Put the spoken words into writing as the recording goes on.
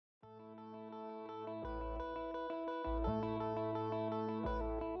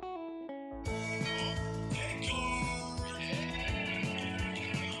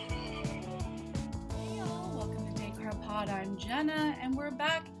Jenna, and we're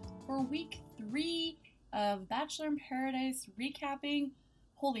back for week 3 of Bachelor in Paradise recapping.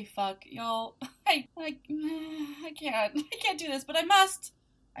 Holy fuck, y'all. I can't do this, but I must.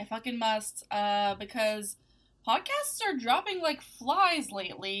 I fucking must, because podcasts are dropping like flies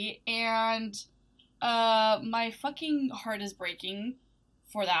lately, and my fucking heart is breaking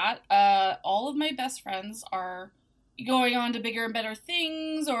for that. All of my best friends are going on to bigger and better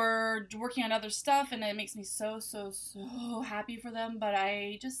things or working on other stuff, and it makes me so happy for them, but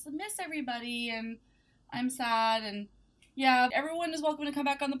I just miss everybody, and I'm sad, and yeah, everyone is welcome to come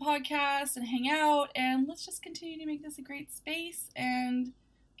back on the podcast and hang out, and let's just continue to make this a great space and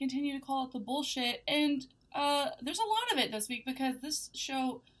continue to call out the bullshit. And there's a lot of it this week because this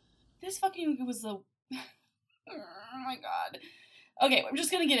fucking week was the oh my god. Okay, I'm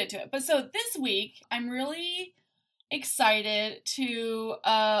just gonna get into it. But so this week, I'm really excited to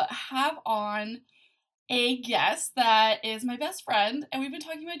have on a guest that is my best friend, and we've been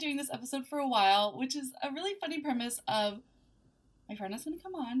talking about doing this episode for a while, which is a really funny premise of my friend is going to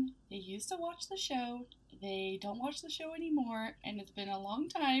come on. They used to watch the show. They don't watch the show anymore, and it's been a long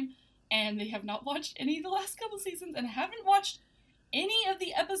time, and they have not watched any of the last couple seasons and haven't watched any of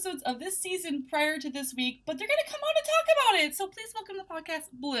the episodes of this season prior to this week, but they're going to come on and talk about it. So please welcome to the podcast,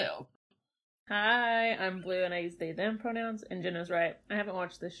 Blue. Hi, I'm Blue, and I use they, them pronouns, and Jenna's right. I haven't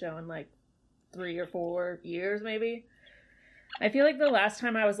watched this show in like 3 or 4 years, maybe. I feel like the last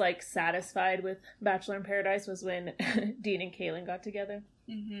time I was like satisfied with Bachelor in Paradise was when Dean and Caelynn got together.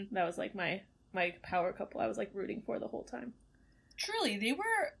 Mm-hmm. That was like my power couple I was like rooting for the whole time. Truly,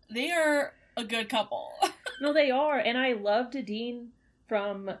 they are a good couple. No, they are, and I loved Dean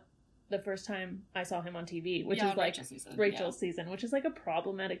from the first time I saw him on TV, which is like Rachel's season, which is like a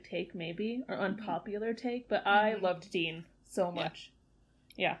problematic take maybe, or unpopular take, but I loved Dean so much.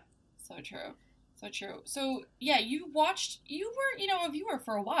 Yeah. So true. So, yeah, you were, a viewer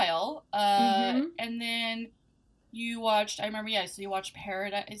for a while, and then you watched, I remember, so you watched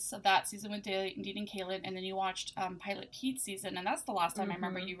Paradise, that season with Dean and Caelynn, and then you watched Pilot Pete's season, and that's the last time I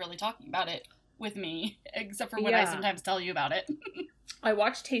remember you really talking about it with me, except for when I sometimes tell you about it. I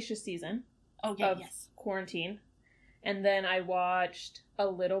watched Tayshia's season of Quarantine, and then I watched a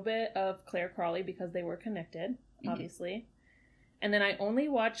little bit of Claire Crawley because they were connected, obviously. And then I only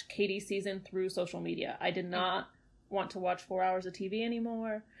watched Katie's season through social media. I did not want to watch 4 hours of TV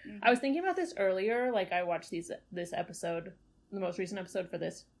anymore. I was thinking about this earlier. Like, I watched this episode, the most recent episode for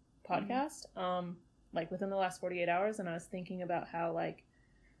this podcast, like within the last 48 hours. And I was thinking about how, like,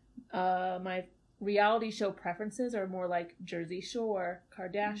 my reality show preferences are more like Jersey Shore,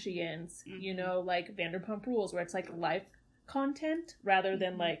 Kardashians, like Vanderpump Rules, where it's like life content rather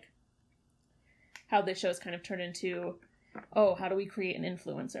than like how this show's kind of turned into, oh, how do we create an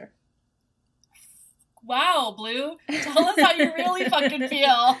influencer? Wow, Blue. Tell us how you really fucking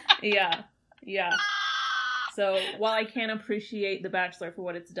feel. Yeah. So while I can appreciate The Bachelor for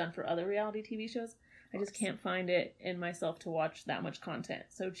what it's done for other reality TV shows, I just can't find it in myself to watch that much content.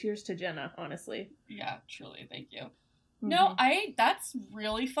 So cheers to Jenna, honestly. Yeah, truly. Thank you. No, that's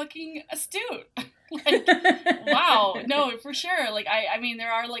really fucking astute. Like, wow. No, for sure. Like, I mean, there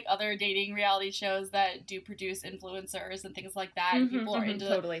are, like, other dating reality shows that do produce influencers and things like that. And people are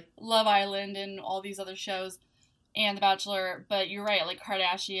into Love Island and all these other shows and The Bachelor. But you're right. Like,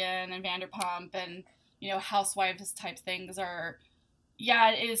 Kardashian and Vanderpump and, Housewives type things are...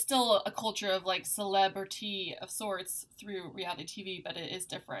 Yeah, it is still a culture of, like, celebrity of sorts through reality TV, but it is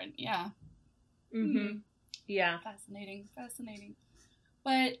different. Yeah. Yeah. Fascinating.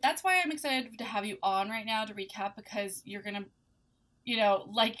 But that's why I'm excited to have you on right now to recap, because you're going to,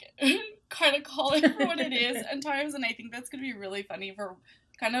 like, kind of call it for what it is at times, and I think that's going to be really funny for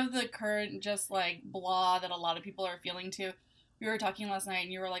kind of the current just, like, blah that a lot of people are feeling too. We were talking last night,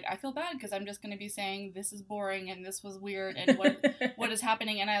 and you were like, I feel bad because I'm just going to be saying this is boring and this was weird and what is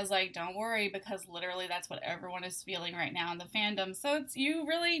happening. And I was like, don't worry, because literally that's what everyone is feeling right now in the fandom. So it's you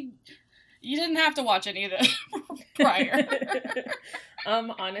didn't have to watch any of it prior.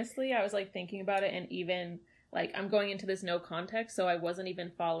 Honestly, I was like thinking about it, and even like I'm going into this no context, so I wasn't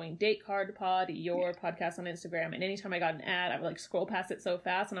even following Date Card Pod, your podcast on Instagram, and anytime I got an ad, I would like scroll past it so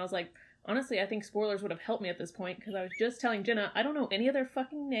fast, and I was like, honestly, I think spoilers would have helped me at this point, because I was just telling Jenna, I don't know any of their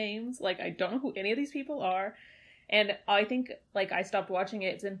fucking names. Like, I don't know who any of these people are. And I think, like, I stopped watching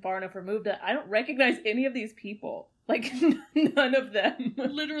it. It's been far enough removed that I don't recognize any of these people. Like, none of them.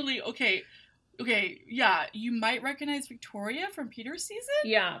 Literally, okay, yeah, you might recognize Victoria from Peter's season?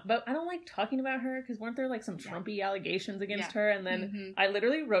 Yeah, but I don't like talking about her, because weren't there, like, some Trumpy allegations against her? And then I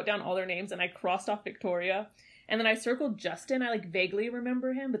literally wrote down all their names, and I crossed off Victoria. And then I circled Justin. I, like, vaguely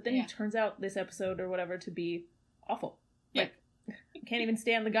remember him, but then he turns out this episode or whatever to be awful. Yeah. Like, can't even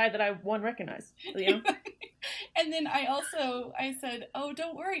stand the guy that I recognize. You know? And then I said, oh,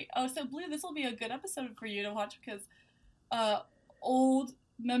 don't worry. Oh, so Blue, this will be a good episode for you to watch because old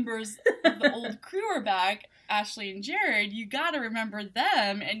members of the old crew are back, Ashley and Jared. You gotta remember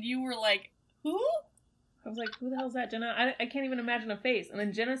them. And you were like, who? I was like, who the hell is that, Jenna? I can't even imagine a face. And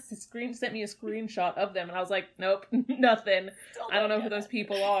then Jenna sent me a screenshot of them, and I was like, nope, nothing. I don't know who those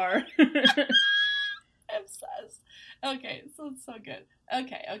people are. Obsessed. Okay, so it's so good.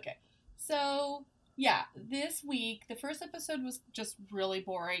 Okay. So, yeah, this week, the first episode was just really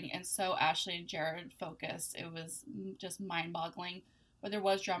boring, and so Ashley and Jared focused. It was just mind-boggling. But there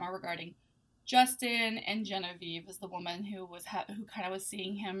was drama regarding Justin, and Genevieve is the woman who kind of was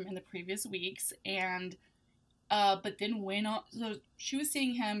seeing him in the previous weeks, and but then went on. So she was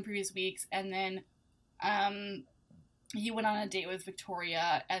seeing him previous weeks, and then he went on a date with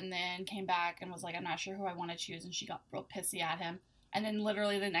Victoria, and then came back and was like, "I'm not sure who I want to choose," and she got real pissy at him. And then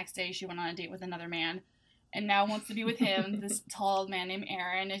literally the next day, she went on a date with another man, and now wants to be with him, this tall man named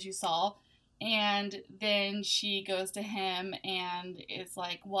Aaron, as you saw. And then she goes to him and is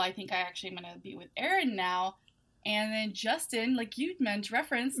like, well, I think I actually am going to be with Aaron now. And then Justin, like you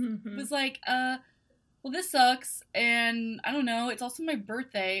referenced, was like, well, this sucks. And I don't know, it's also my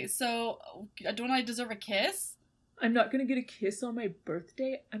birthday. So don't I deserve a kiss? I'm not going to get a kiss on my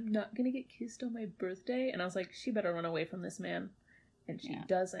birthday. I'm not going to get kissed on my birthday. And I was like, she better run away from this man. And she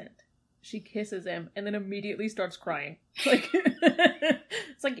doesn't. She kisses him and then immediately starts crying. Like,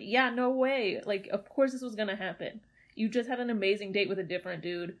 it's like, yeah, no way. Like, of course this was gonna happen. You just had an amazing date with a different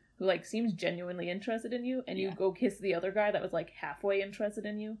dude who, like, seems genuinely interested in you, and you go kiss the other guy that was, like, halfway interested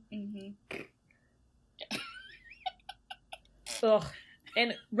in you. Mm-hmm. Ugh.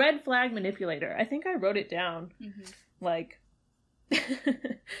 And red flag manipulator. I think I wrote it down. Mm-hmm. Like,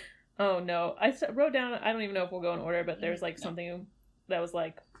 oh no. I wrote down, I don't even know if we'll go in order, but there's, like, something that was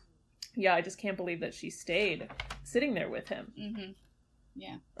like, yeah, I just can't believe that she stayed sitting there with him. Mm-hmm.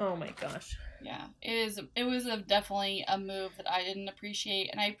 Yeah. Oh my gosh. Yeah. It was definitely a move that I didn't appreciate.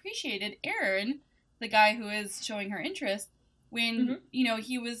 And I appreciated Aaron, the guy who is showing her interest, when, you know,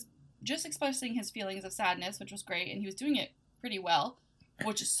 he was just expressing his feelings of sadness, which was great. And he was doing it pretty well,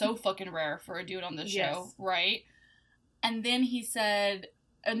 which is so fucking rare for a dude on this show, right? And then he said,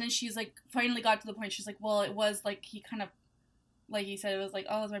 and then she's like, finally got to the point, she's like, well, it was like, he kind of, like he said, it was like,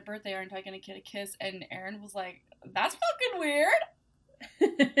 oh, it's my birthday, aren't I gonna get a kiss? And Aaron was like, that's fucking weird.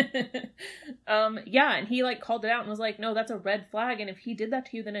 Yeah, and he, like, called it out and was like, no, that's a red flag, and if he did that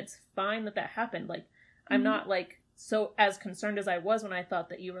to you, then it's fine that happened. Like, I'm not, like, so as concerned as I was when I thought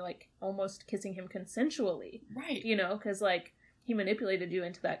that you were, like, almost kissing him consensually. Right. You know, because, like, he manipulated you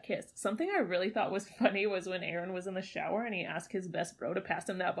into that kiss. Something I really thought was funny was when Aaron was in the shower and he asked his best bro to pass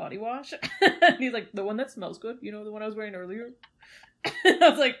him that body wash. And he's like, the one that smells good, you know, the one I was wearing earlier? I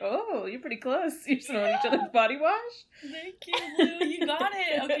was like, oh, you're pretty close. You're smelling each other's body wash? Thank you, Blue. You got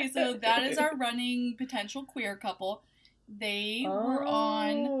it. Okay, so that is our running potential queer couple. They were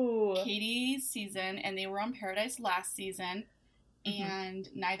on Katie's season, and they were on Paradise last season, and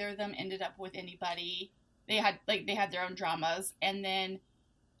neither of them ended up with anybody. They had their own dramas, and then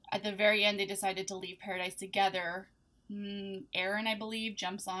at the very end, they decided to leave Paradise together. Aaron, I believe,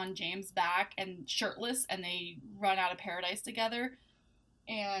 jumps on James' back and shirtless, and they run out of Paradise together.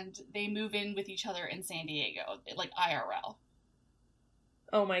 And they move in with each other in San Diego, like IRL.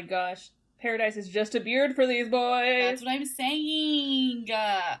 Oh my gosh. Paradise is just a beard for these boys. That's what I'm saying.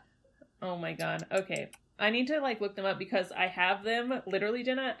 Oh my god. Okay. I need to, like, look them up because I have them, literally,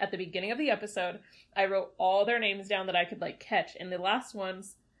 Jenna, at the beginning of the episode. I wrote all their names down that I could, like, catch. And the last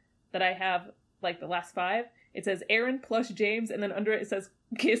ones that I have, like, the last 5, it says Aaron plus James, and then under it says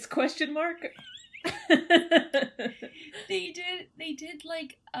kiss ? They did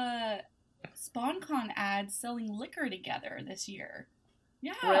like SpawnCon ads selling liquor together this year.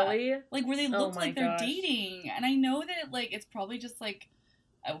 Yeah. Really? Like where they look like they're dating. And I know that like it's probably just like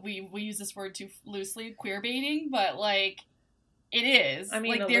we use this word too loosely, queer baiting, but like it is. I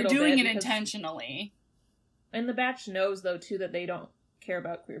mean, like they're doing it intentionally. And the batch knows though too that they don't care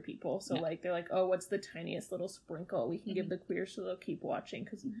about queer people. So like they're like, "Oh, what's the tiniest little sprinkle we can give the queer so they'll keep watching?"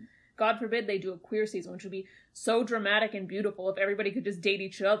 Cuz God forbid they do a queer season, which would be so dramatic and beautiful if everybody could just date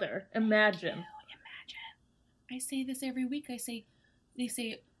each other. Imagine. I say this every week. They say,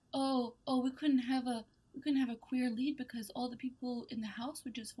 oh, we couldn't have a queer lead because all the people in the house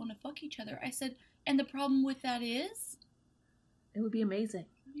would just want to fuck each other. I said, and the problem with that is? It would be amazing.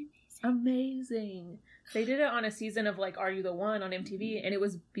 Amazing. They did it on a season of, like, Are You the One on MTV, and it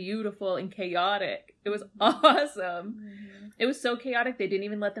was beautiful and chaotic. It was awesome. It was so chaotic, they didn't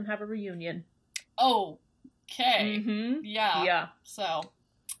even let them have a reunion. Oh, Okay. Mm-hmm. Yeah. Yeah. So,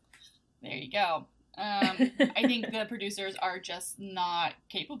 there you go. I think the producers are just not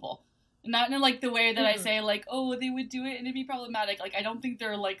capable. Not in, like, the way that I say, like, oh, they would do it and it'd be problematic. Like, I don't think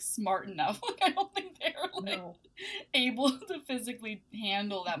they're, like, smart enough. Like, I don't think they're, like, able to physically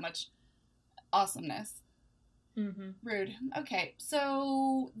handle that much awesomeness. Mm-hmm. Rude. Okay,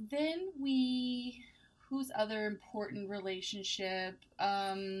 so then whose other important relationship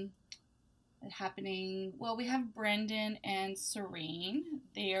happening? Well, we have Brendan and Serene.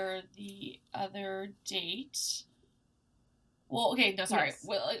 They are the other date. Well, okay, no, sorry. Yes.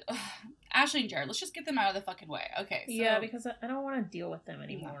 Well, Ashley and Jared, let's just get them out of the fucking way. Okay, so... Yeah, because I don't want to deal with them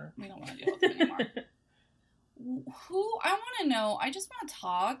anymore. We don't want to deal with them anymore. Who, I want to know, I just want to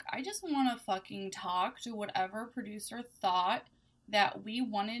talk. I just want to fucking talk to whatever producer thought that we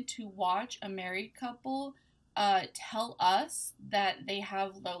wanted to watch a married couple tell us that they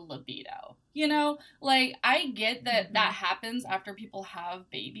have low libido. You know? Like, I get that that happens after people have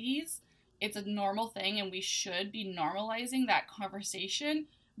babies. It's a normal thing, and we should be normalizing that conversation,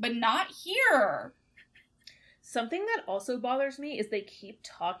 but not here. Something that also bothers me is they keep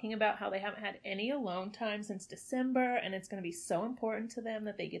talking about how they haven't had any alone time since December, and it's going to be so important to them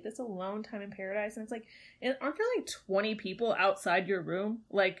that they get this alone time in paradise. And it's like, aren't there like 20 people outside your room?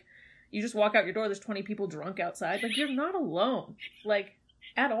 Like, you just walk out your door, there's 20 people drunk outside. Like, you're not alone. Like,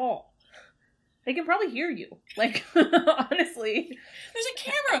 at all. They can probably hear you. Like, honestly. There's a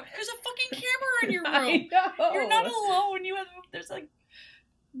camera. There's a fucking camera in your room. I know. You're not alone. There's like,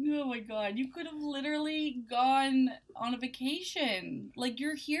 oh my god. You could have literally gone on a vacation. Like,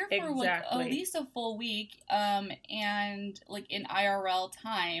 you're here for like at least a full week, and like in IRL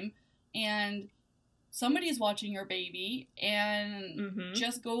time, and somebody's watching your baby, and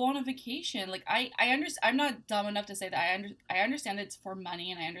just go on a vacation. Like, I understand. I'm not dumb enough to say that. I understand it's for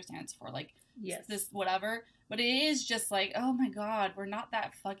money, and I understand it's for like, yes, this whatever, but it is just like, oh my god, we're not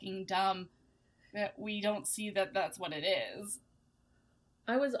that fucking dumb that we don't see that that's what it is.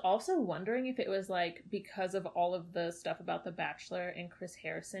 I was also wondering if it was like because of all of the stuff about The Bachelor and Chris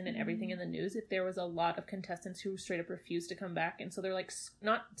Harrison and everything in the news, if there was a lot of contestants who straight up refused to come back, and so they're like,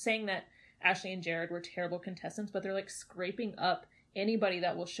 not saying that Ashley and Jared were terrible contestants, but they're like scraping up anybody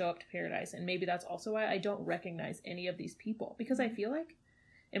that will show up to Paradise, and maybe that's also why I don't recognize any of these people, because I feel like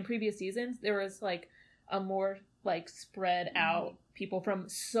in previous seasons, there was, like, a more, like, spread out people from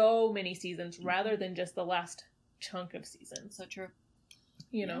so many seasons rather than just the last chunk of seasons. So true.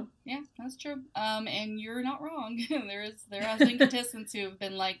 You know? Yeah, that's true. And you're not wrong. There has been contestants who have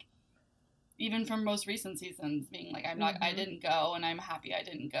been, like, even from most recent seasons, being like, I didn't go, and I'm happy I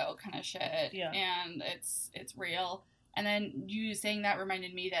didn't go kind of shit. Yeah. And it's real. And then you saying that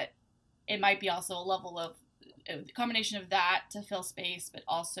reminded me that it might be also a level of a combination of that to fill space, but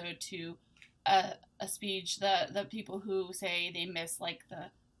also to assuage the people who say they miss like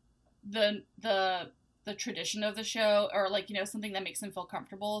the tradition of the show, or like, you know, something that makes them feel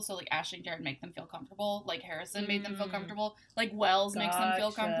comable. So like Ashley and Jared make them feel comfortable, like Harrison made them feel comfortable, like Wells makes them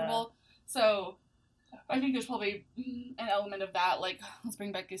feel comfortable. So I think there's probably an element of that, like, let's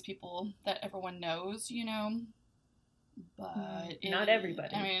bring back these people that everyone knows, you know. But not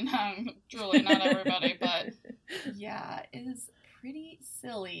everybody. I mean, truly not everybody, but yeah, it is pretty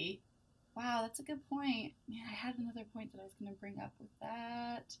silly. Wow, that's a good point. Man, I had another point that I was going to bring up with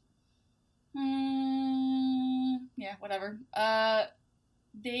that. Yeah, whatever.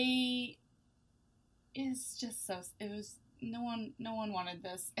 No one wanted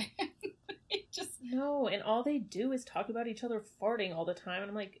this. No, and all they do is talk about each other farting all the time, and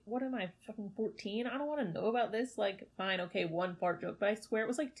I'm like, what am I, fucking 14? I don't want to know about this. Like, fine, okay, one fart joke, but I swear it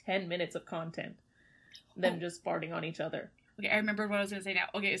was like 10 minutes of content. Them just farting on each other. Okay, I remembered what I was going to say now.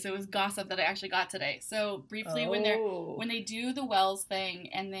 Okay, so it was gossip that I actually got today. So, briefly, when they do the Wells thing,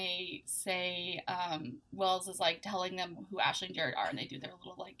 and they say, Wells is, like, telling them who Ashley and Jared are, and they do their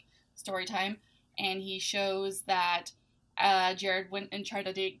little, like, story time, and he shows that Jared went and tried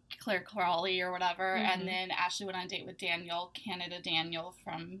to date Claire Crawley or whatever, and then Ashley went on a date with Daniel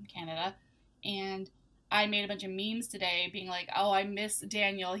from Canada, and I made a bunch of memes today being like, oh, I miss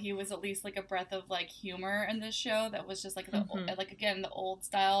Daniel. He was at least like a breath of like humor in this show that was just like the old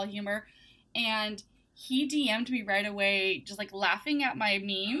style humor, and he DM'd me right away just like laughing at my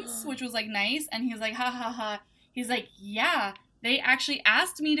memes, which was like nice, and he's like, ha ha ha, he's like, yeah, they actually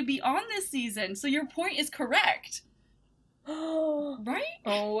asked me to be on this season, so your point is correct. Right?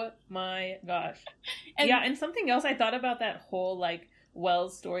 Oh my gosh. And something else I thought about that whole like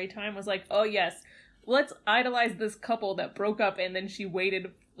Wells story time was like, oh yes, let's idolize this couple that broke up and then she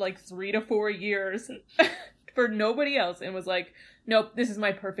waited like 3 to 4 years for nobody else and was like, nope, this is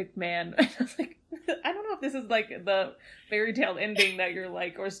my perfect man. And I was like, I don't know if this is like the fairy tale ending that you're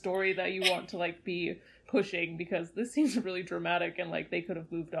like, or story that you want to like be pushing, because this seems really dramatic and like they could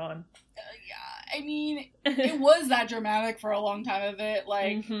have moved on. Yeah, I mean, it was that dramatic for a long time of it,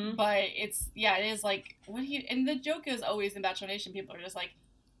 like, but it is like, and the joke is always in Bachelor Nation, people are just like,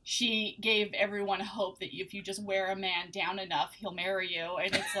 she gave everyone hope that if you just wear a man down enough, he'll marry you,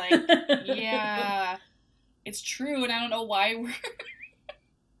 and it's like, yeah, it's true, and I don't know why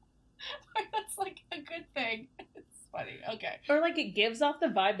that's like a good thing. Funny. Okay. Or like it gives off the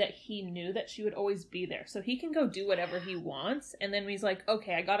vibe that he knew that she would always be there, so he can go do whatever he wants, and then he's like,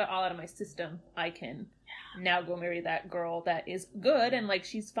 okay, I got it all out of my system, I can now go marry that girl that is good and like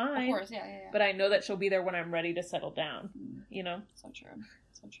she's fine, of course, yeah. But I know that she'll be there when I'm ready to settle down, you know. So true.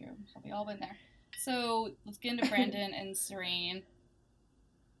 So we all been there. So let's get into Brandon and Serene.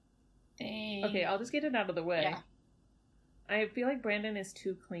 Okay, I'll just get it out of the way. Yeah. I feel like Brandon is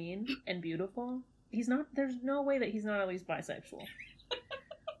too clean and beautiful. He's not, there's no way that he's not at least bisexual.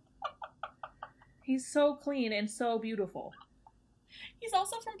 He's so clean and so beautiful. He's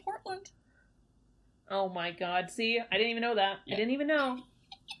also from Portland. Oh my god, see? I didn't even know that. Yeah. I didn't even know.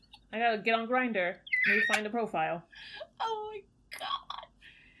 I gotta get on Grindr. Maybe find a profile. Oh my god.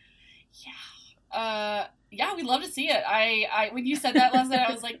 Yeah. Yeah, we'd love to see it. I when you said that last night,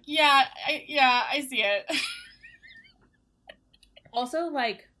 I was like, I see it. Also,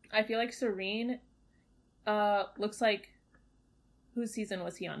 like, I feel like Serene looks like, whose season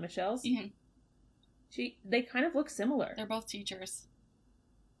was he on? Michelle's? Mm-hmm. They kind of look similar. They're both teachers.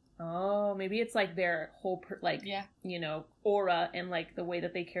 Oh, maybe it's like their whole you know, aura and like the way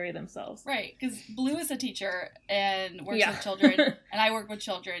that they carry themselves. Right, because Blue is a teacher and works with children, and I work with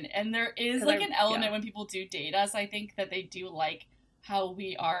children, and there is like an element when people do date us, I think that they do like how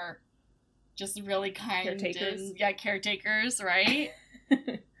we are just really kind caretakers. And caretakers, right?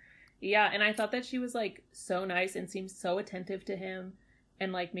 Yeah, and I thought that she was, like, so nice and seemed so attentive to him.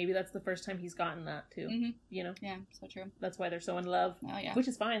 And, like, maybe that's the first time he's gotten that, too. Mm-hmm. You know? Yeah, so true. That's why they're so in love. Oh, yeah. Which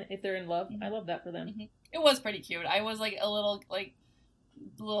is fine if they're in love. Mm-hmm. I love that for them. Mm-hmm. It was pretty cute. I was, like, a little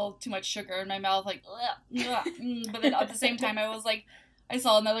too much sugar in my mouth, like, but then at the same time, I was, like, I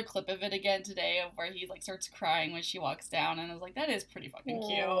saw another clip of it again today of where he, like, starts crying when she walks down, and I was like, that is pretty fucking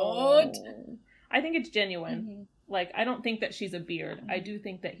cute. I think it's genuine. Mm-hmm. Like, I don't think that she's a beard. Mm-hmm. I do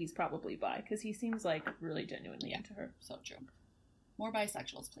think that he's probably bi, because he seems, like, really genuinely into her. So true. More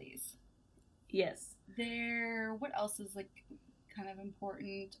bisexuals, please. Yes. What else is, like, kind of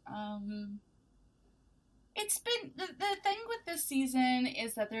important? It's been, the thing with this season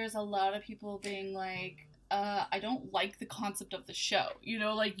is that there's a lot of people being like, I don't like the concept of the show. You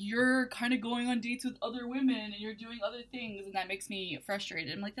know, like, you're kind of going on dates with other women, and you're doing other things, and that makes me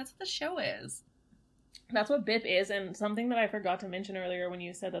frustrated. I'm like, that's what the show is. That's what BIP is, and something that I forgot to mention earlier when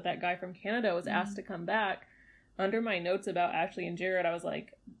you said that guy from Canada was asked to come back, under my notes about Ashley and Jared, I was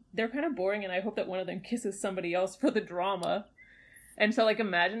like, they're kind of boring, and I hope that one of them kisses somebody else for the drama. And so, like,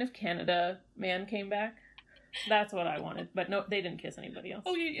 imagine if Canada man came back. That's what I wanted. But no, they didn't kiss anybody else.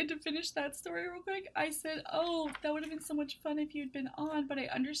 Okay, and to finish that story real quick, I said, that would have been so much fun if you'd been on, but I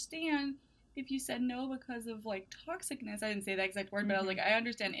understand if you said no because of, like, toxicness. I didn't say that exact word, but I was like, I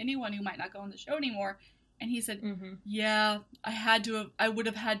understand anyone who might not go on the show anymore. And he said, yeah, I would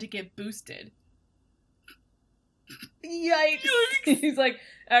have had to get boosted. Yikes. He's like,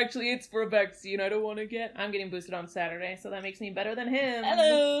 actually, it's for a vaccine I don't want to get. I'm getting boosted on Saturday, so that makes me better than him.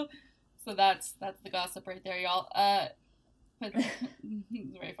 Hello. So that's the gossip right there, y'all. But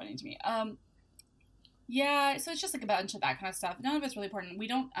it's very funny to me. Yeah, so it's just like a bunch of that kind of stuff. None of it's really important. We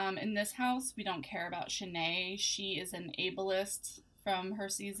don't, in this house, we don't care about Shanae. She is an ableist from her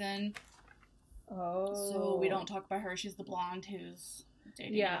season. Oh. So we don't talk about her. She's the blonde who's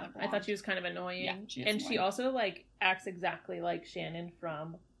dating another blonde. I thought she was kind of annoying. Yeah, she also, like, acts exactly like Shannon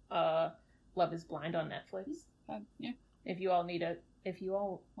from Love is Blind on Netflix. Yeah. If you all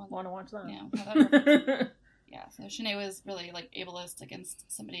want to watch that. Yeah. Yeah, so Shanae was really, like, ableist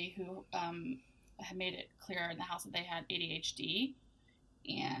against somebody who had made it clear in the house that they had ADHD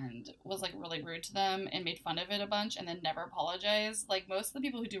and was, like, really rude to them and made fun of it a bunch and then never apologized. Like, most of the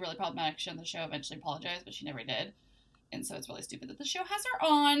people who do really problematic shit on the show eventually apologize, but she never did. And so it's really stupid that the show has her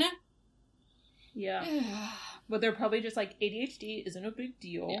on. Yeah. But they're probably just like, ADHD isn't a big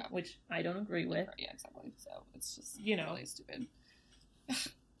deal, which I don't agree with. Yeah, exactly. So it's just really stupid.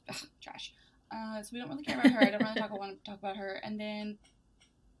 Trash. So we don't really care about her. I don't really want to talk about her. And then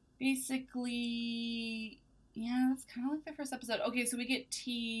basically, yeah, that's kind of like the first episode. Okay, so we get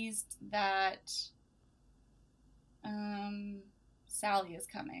teased that Sally is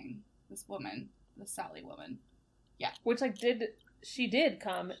coming. This woman. the Sally woman. Yeah. Which, like, she did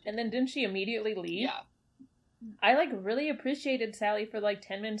come, and then didn't she immediately leave? Yeah. I, like, really appreciated Sally for, like,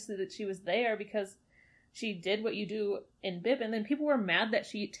 10 minutes that she was there, because she did what you do in BIP, and then people were mad that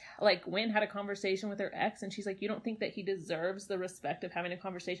she, like, went and had a conversation with her ex, and she's like, you don't think that he deserves the respect of having a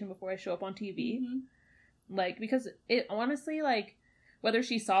conversation before I show up on TV? Mm-hmm. Like, because it, honestly, like, whether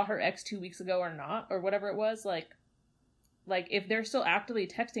she saw her ex 2 weeks ago or not, or whatever it was, like, if they're still actively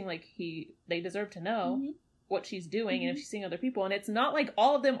texting, like, they deserve to know mm-hmm. what she's doing, mm-hmm. and if she's seeing other people, and it's not like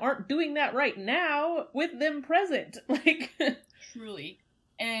all of them aren't doing that right now with them present, like... Truly.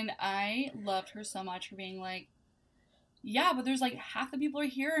 And I loved her so much for being like, yeah, but there's, like, half the people are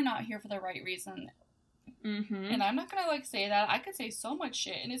here are not here for the right reason. Mm-hmm. And I'm not gonna, like, say that. I could say so much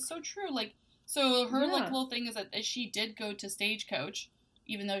shit, and it's so true. Like, so her, like, little thing is that she did go to Stagecoach,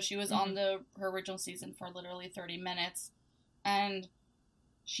 even though she was mm-hmm. on her original season for literally 30 minutes. And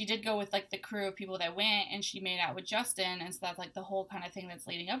she did go with, like, the crew of people that went, and she made out with Justin, and so that's, like, the whole kind of thing that's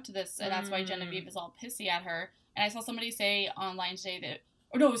leading up to this, and that's why Genevieve is all pissy at her. And I saw somebody say online today that...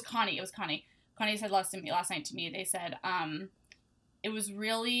 Oh, no, it was Connie. Connie said last night to me, they said, it was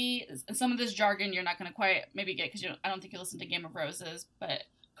really, some of this jargon you're not going to quite maybe get, because I don't think you listened to Game of Roses, but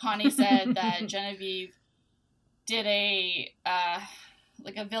Connie said that Genevieve did a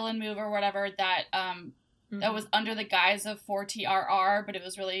villain move or whatever that, mm-hmm. that was under the guise of 4TRR, but it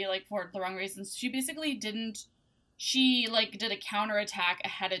was really, like, for the wrong reasons. She basically she, like, did a counterattack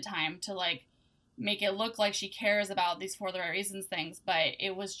ahead of time to, like, make it look like she cares about these for the right reasons things, but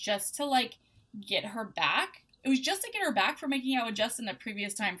it was just to, like, get her back. It was just to get her back for making out with Justin a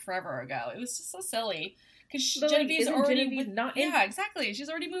previous time forever ago. It was just so silly. Because Genevieve's already... yeah, exactly. She's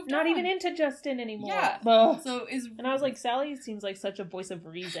already moved on. Not even into Justin anymore. Yeah. Ugh. So and I was like, Sally seems like such a voice of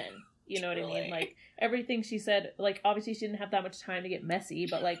reason. You know what I mean? Like, everything she said, like, obviously she didn't have that much time to get messy,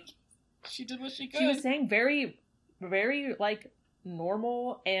 but, like... she did what she could. She was saying very, very, like...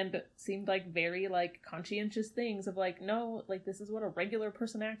 normal and seemed like very like conscientious things of like, no, like, this is what a regular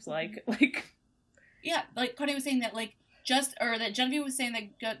person acts like. Like, yeah, like Connie was saying that, like, that Genevieve was saying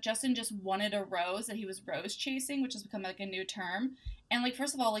that Justin just wanted a rose, that he was rose chasing, which has become like a new term. And, like,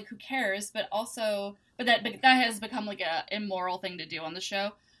 first of all, like, who cares? But also, that has become like a immoral thing to do on the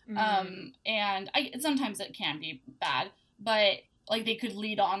show. Mm-hmm. And sometimes it can be bad, but, like, they could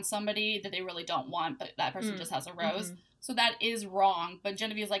lead on somebody that they really don't want, but that person just has a rose. Mm-hmm. So that is wrong, but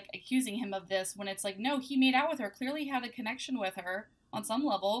Genevieve's, like, accusing him of this when it's like, no, he made out with her, clearly had a connection with her on some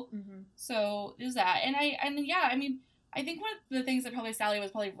level. Mm-hmm. So there's that. And I mean, I think one of the things that probably Sally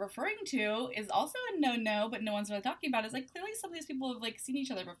was probably referring to is also a no, but no one's really talking about, is, like, clearly some of these people have, like, seen each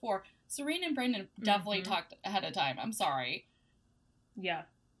other before. Serene and Brendan definitely talked ahead of time. I'm sorry. Yeah.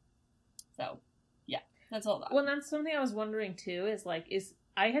 So, yeah, that's all that. Well, that's something I was wondering, too,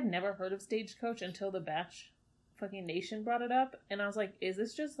 I had never heard of Stagecoach until the Batch fucking Nation brought it up, and I was like, is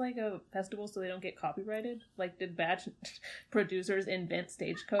this just like a festival so they don't get copyrighted? Like, did Batch producers invent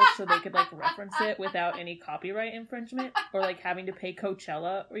Stagecoach so they could, like, reference it without any copyright infringement, or, like, having to pay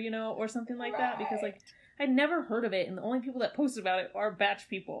Coachella, or, you know, or something like that? Because, like, I'd never heard of it, and the only people that posted about it are Batch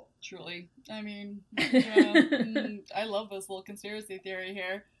people. Truly. I mean, yeah, I love this little conspiracy theory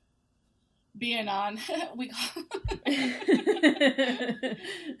here. Being on, we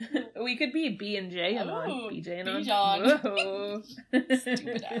could be B and J and on, BJ and on. Whoa.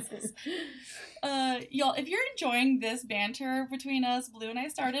 Stupid asses. Y'all, if you're enjoying this banter between us, Blue and I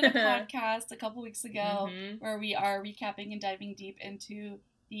started a podcast a couple weeks ago where we are recapping and diving deep into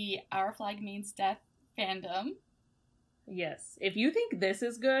the Our Flag Means Death fandom. Yes. If you think this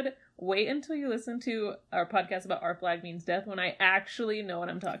is good, wait until you listen to our podcast about Our Flag Means Death when I actually know what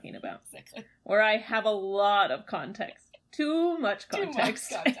I'm talking about. Exactly. Where I have a lot of context. Too much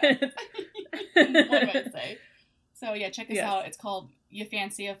context. What am I say? So yeah, check us out. It's called You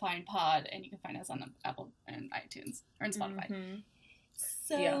Fancy a Fine Pod, and you can find us on Apple and iTunes, or in Spotify. Mm-hmm.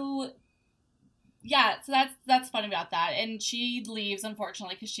 So... yeah, so that's fun about that. And she leaves,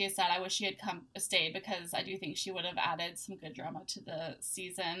 unfortunately, because she is sad. I wish she had stayed, because I do think she would have added some good drama to the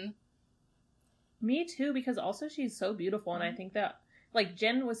season. Me too, because also she's so beautiful, and I think that, like,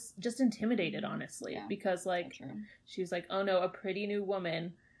 Jen was just intimidated, honestly, because, like, she's like, oh no, a pretty new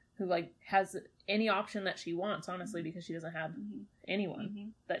woman who, like, has any option that she wants, honestly, because she doesn't have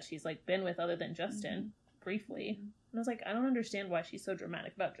anyone that she's, like, been with other than Justin, briefly. And I was like, I don't understand why she's so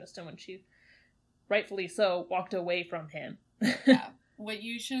dramatic about Justin when she... rightfully so, walked away from him. Yeah. What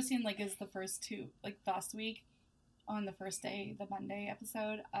you should have seen, like, is the first two, like, last week on the first day, the Monday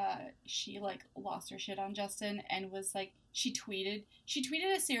episode, she like lost her shit on Justin and was like, she tweeted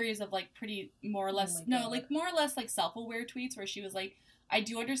a series of like pretty more or less like self-aware tweets where she was like, I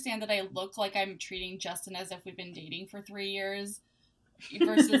do understand that I look like I'm treating Justin as if we've been dating for 3 years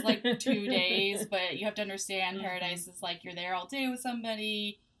versus like 2 days, but you have to understand Paradise is like you're there all day with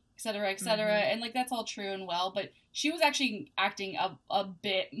somebody, etc., etc., and like that's all true and well, but she was actually acting a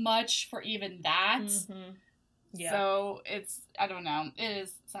bit much for even that. Yeah. So it's, I don't know, it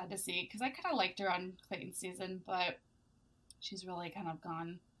is sad to see because I kind of liked her on Clayton's season, but she's really kind of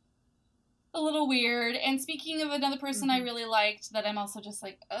gone a little weird. And speaking of another person I really liked that I'm also just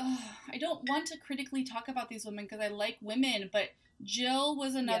like, I don't want to critically talk about these women because I like women, but Jill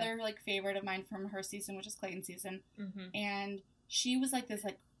was another like favorite of mine from her season, which is Clayton's season, and she was like this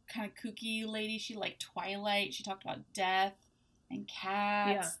like kind of kooky lady. She liked Twilight. She talked about death and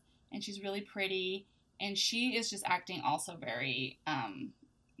cats, and she's really pretty. And she is just acting also very,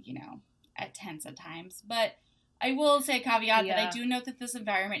 tense at times. But I will say a caveat that I do note that this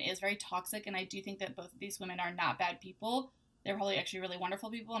environment is very toxic, and I do think that both of these women are not bad people. They're probably actually really wonderful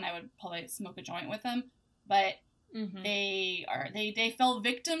people, and I would probably smoke a joint with them. But they fell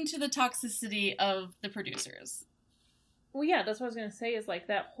victim to the toxicity of the producers. Well, yeah, that's what I was going to say is, like,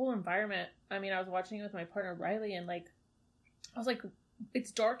 that whole environment. I mean, I was watching it with my partner, Riley, and, like, I was like,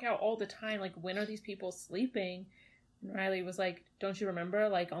 it's dark out all the time. Like, when are these people sleeping? And Riley was like, don't you remember,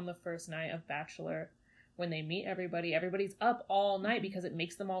 like, on the first night of Bachelor, when they meet everybody, everybody's up all night because it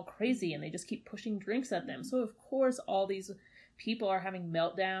makes them all crazy, and they just keep pushing drinks at them. So, of course, all these people are having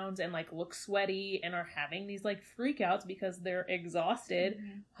meltdowns and, like, look sweaty and are having these, like, freakouts because they're exhausted,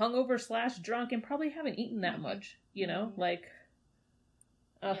 hungover / drunk, and probably haven't eaten that much, you know? Like,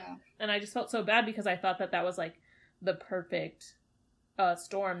 and I just felt so bad because I thought that was, like, the perfect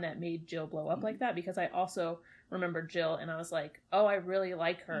storm that made Jill blow up like that, because I also remember Jill and I was like, oh, I really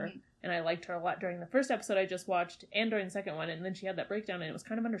like her, and I liked her a lot during the first episode I just watched and during the second one, and then she had that breakdown and it was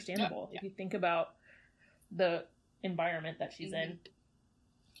kind of understandable if you think about the environment that she's in.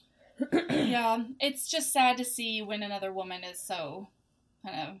 Yeah, it's just sad to see when another woman is so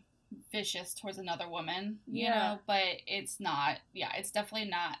kind of vicious towards another woman, you know, but it's not, it's definitely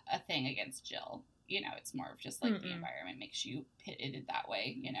not a thing against Jill. You know, it's more of just, like, the environment makes you pitted that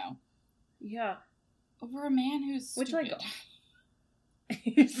way, you know? Yeah. Over a man who's stupid. Which, like,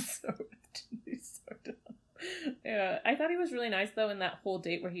 he's so dumb. Yeah, I thought he was really nice, though, in that whole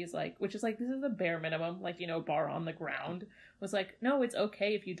date where he's like, which is like, this is the bare minimum, like, you know, bar on the ground, was like, no, it's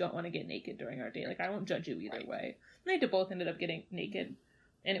okay if you don't want to get naked during our date. Like, I won't judge you either way. And they both ended up getting naked,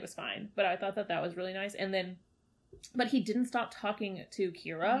 and it was fine. But I thought that was really nice. And then, but he didn't stop talking to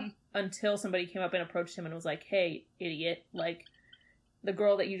Kira until somebody came up and approached him and was like, hey, idiot, like, the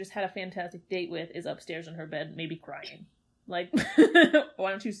girl that you just had a fantastic date with is upstairs in her bed, maybe crying. Like,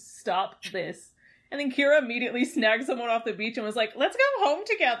 why don't you stop this? And then Kira immediately snagged someone off the beach and was like, let's go home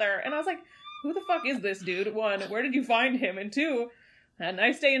together. And I was like, who the fuck is this dude? 1, where did you find him? And 2, a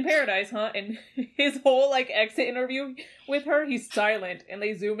nice day in paradise, huh? And his whole, like, exit interview with her, he's silent, and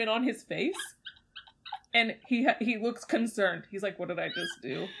they zoom in on his face. And he looks concerned. He's like, what did I just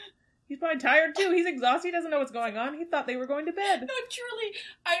do? He's probably tired, too. He's exhausted. He doesn't know what's going on. He thought they were going to bed. No, truly.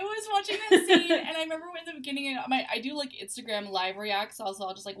 I was watching that scene, and I remember in the beginning, I do, like, Instagram live reacts, also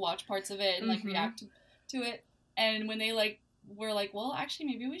I'll just, like, watch parts of it and, like, react to it. And when they, like, were like, well, actually,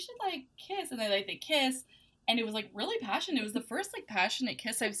 maybe we should, like, kiss. And they kiss. And it was, like, really passionate. It was the first, like, passionate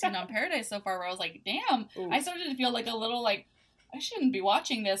kiss I've seen on Paradise so far, where I was like, damn. Ooh. I started to feel, like, a little, like, I shouldn't be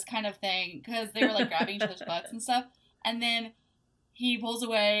watching this kind of thing, because they were, like, grabbing each other's butts and stuff. And then he pulls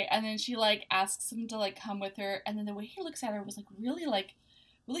away, and then she, like, asks him to, like, come with her. And then the way he looks at her was, like,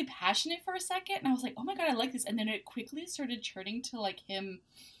 really passionate for a second. And I was like, oh my god, I like this. And then it quickly started turning to, like, him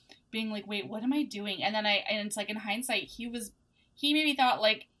being like, wait, what am I doing? And then and it's like, in hindsight, he maybe thought,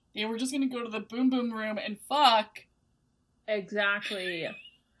 like, they were just gonna go to the boom boom room and fuck. Exactly.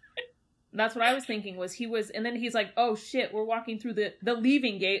 That's what I was thinking, and then he's like, oh shit, we're walking through the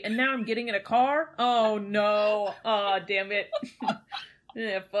leaving gate, and now I'm getting in a car? Oh no. Oh, damn it.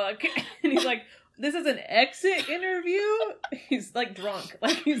 Yeah, fuck. And he's like, this is an exit interview? He's, like, drunk.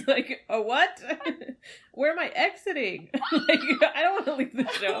 Like, he's like, oh, what? Where am I exiting? Like, I don't want to leave the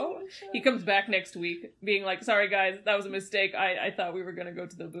show. He comes back next week, being like, sorry, guys, that was a mistake. I thought we were going to go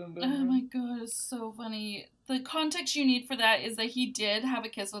to the boom boom room. Oh, my God, it's so funny. The context you need for that is that he did have a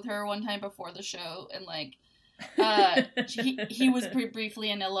kiss with her one time before the show, and, like, he was briefly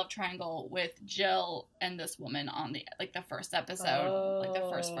in a love triangle with Jill and this woman on the first episode, like the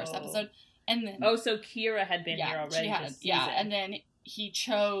first episode. And then, so Kira had been here already. And then he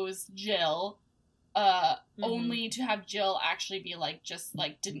chose Jill only to have Jill actually be like, just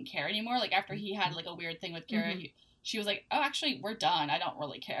like didn't care anymore. Like after he had like a weird thing with Kira, she was like, oh, actually, we're done. I don't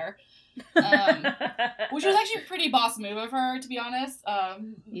really care. Which was actually a pretty boss move of her, to be honest.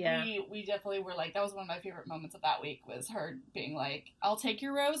 We definitely were like, that was one of my favorite moments of that week, was her being like, I'll take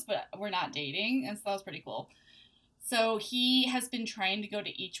your rose, but we're not dating. And so that was pretty cool. So he has been trying to go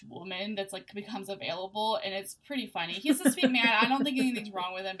to each woman that's like becomes available, and it's pretty funny. He's a sweet man. I don't think anything's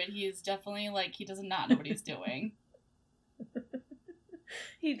wrong with him, but he is definitely like, he does not know what he's doing.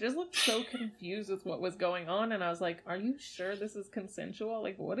 He just looked so confused with what was going on, and I was like, are you sure this is consensual?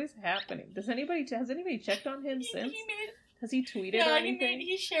 Like, what is happening? Has anybody checked on him since? Has he tweeted or anything?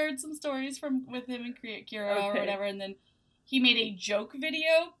 He shared some stories with him and Kira or whatever, and then he made a joke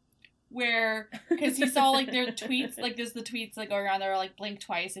video where, because he saw like their tweets, like there's the tweets like going around there, like blink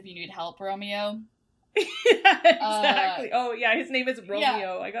twice if you need help, Romeo. Yeah, exactly. Oh yeah, his name is Romeo.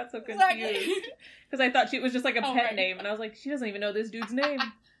 Yeah, I got so confused because I thought it was just like a pet name, and I was like, she doesn't even know this dude's name.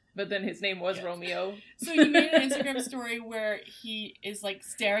 But then his name was Romeo. So he made an Instagram story where he is like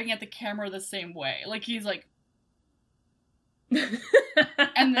staring at the camera the same way, like he's like,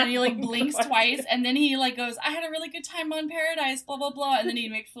 and then he like blinks twice, and then he like goes, I had a really good time on Paradise, blah blah blah, and then he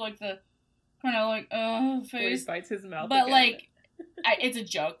makes like the kind of like face, he bites his mouth, but again. Like. It's a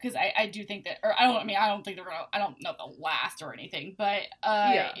joke, because I do think that, or I don't think they're gonna, I don't know if they'll last or anything, but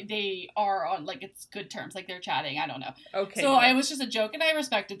they are on, like, it's good terms, like, they're chatting, I don't know. Okay. So it was just a joke, and I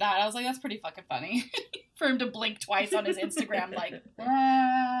respected that. I was like, that's pretty fucking funny. For him to blink twice on his Instagram, like,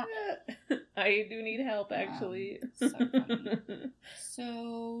 I do need help, actually. So funny.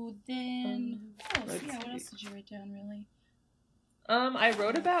 So then, what else did you write down, really? I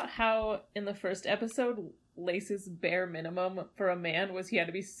wrote about how, in the first episode, Lace's bare minimum for a man was he had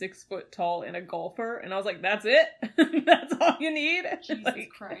to be 6 foot tall and a golfer, and I was like, that's it? That's all you need? Jesus like,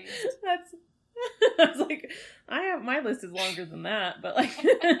 Christ. I was like, my list is longer than that, but like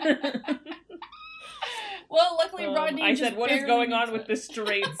well, luckily Rodney I said, what is going on with the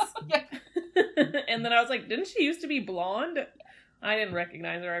straights? Yeah. And then I was like, didn't she used to be blonde? I didn't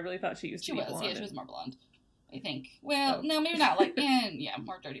recognize her. I really thought she used to be blonde. Yeah, she was more blonde, I think. Well, no, maybe not. Like,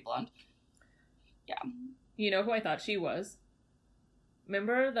 more dirty blonde. Yeah. You know who I thought she was?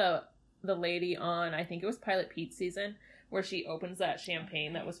 Remember the lady on, I think it was Pilot Pete's season, where she opens that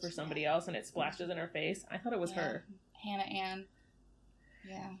champagne that was for somebody else and it splashes in her face? I thought it was her. Hannah Ann.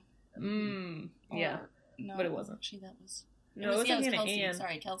 Yeah. Yeah. No, but it wasn't. That was... No, it wasn't Hannah Kelsey. Ann.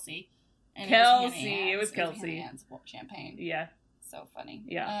 Sorry, Kelsey. And Kelsey. It was Kelsey. Hannah Ann's champagne. Yeah. So funny.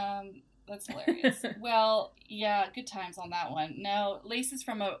 Yeah. That's hilarious. Well, yeah, good times on that one. No, Lace is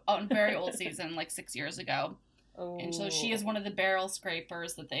from a very old season, like 6 years ago. Oh. And so she is one of the barrel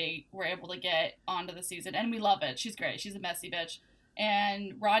scrapers that they were able to get onto the season. And we love it. She's great. She's a messy bitch.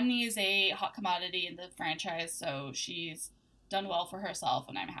 And Rodney is a hot commodity in the franchise, so she's done well for herself,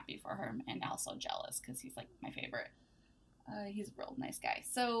 and I'm happy for her. And also jealous, because he's, like, my favorite. He's a real nice guy.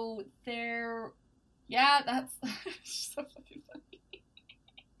 So that's so fucking funny.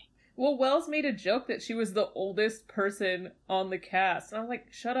 Well, Wells made a joke that she was the oldest person on the cast. And I was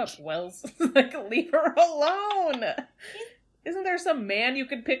like, shut up, Wells. Like, leave her alone. Isn't there some man you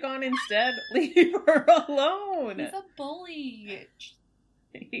could pick on instead? Leave her alone. He's a bully.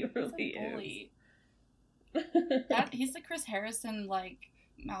 He really is. He's the Chris Harrison, like,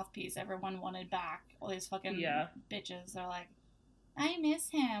 mouthpiece everyone wanted back. All these fucking bitches. They're like, I miss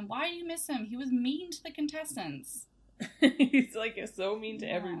him. Why do you miss him? He was mean to the contestants. He's like so mean to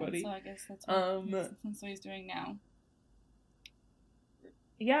everybody. So I guess that's what he's doing now.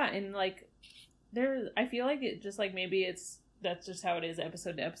 Yeah, and like I feel like it just like maybe that's just how it is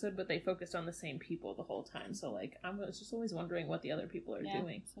episode to episode, but they focused on the same people the whole time. So like I was just always wondering what the other people are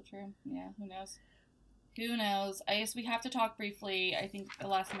doing. So true. Yeah, who knows? I guess we have to talk briefly. I think the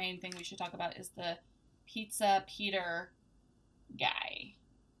last main thing we should talk about is the Pizza Peter guy.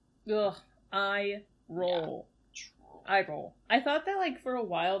 Ugh, I roll. I thought that, like, for a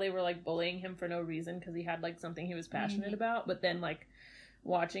while they were, like, bullying him for no reason because he had, like, something he was passionate about. But then, like,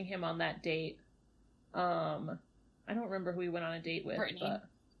 watching him on that date, I don't remember who he went on a date with.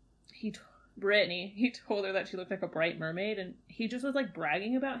 Brittany. He told her that she looked like a bright mermaid, and he just was, like,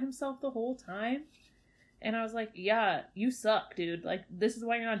 bragging about himself the whole time. And I was like, yeah, you suck, dude. Like, this is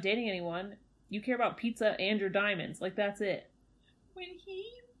why you're not dating anyone. You care about pizza and your diamonds. Like, that's it. When he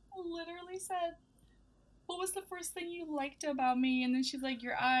literally said, what was the first thing you liked about me? And then she's like,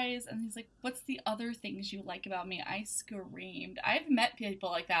 your eyes. And he's like, what's the other things you like about me? I screamed. I've met people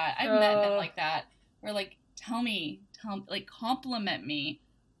like that. I've met men like that. Where like, tell me, like, compliment me.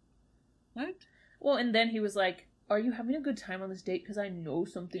 What? Well, and then he was like, are you having a good time on this date? Because I know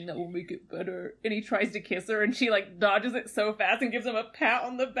something that will make it better. And he tries to kiss her, and she, like, dodges it so fast and gives him a pat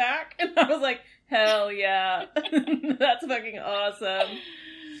on the back. And I was like, hell yeah. That's fucking awesome.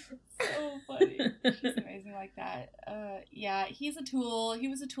 So funny. She's amazing like that. Yeah, he's a tool. He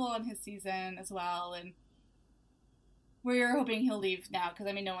was a tool on his season as well, and we're hoping he'll leave now, because,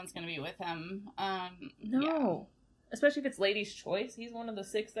 I mean, no one's going to be with him. No. Yeah. Especially if it's Lady's Choice. He's one of the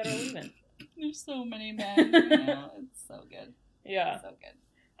 6 that are leaving. There's so many men. You know? It's so good. Yeah. So good.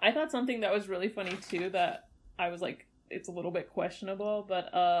 I thought something that was really funny, too, that I was like, it's a little bit questionable,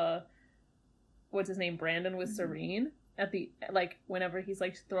 but, what's his name? Brandon with Serene. At the, like, whenever he's,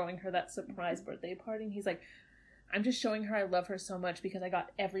 like, throwing her that surprise birthday party, and he's like, I'm just showing her I love her so much because I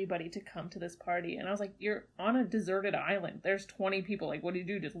got everybody to come to this party. And I was like, you're on a deserted island. There's 20 people. Like, what do you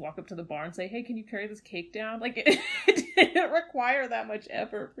do? Just walk up to the bar and say, hey, can you carry this cake down? Like, it didn't require that much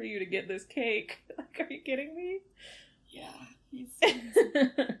effort for you to get this cake. Like, are you kidding me? Yeah. He's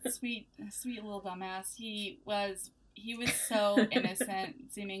a sweet little dumbass. He was so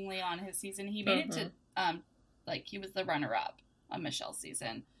innocent, seemingly, on his season. He made it to, like, he was the runner-up on Michelle's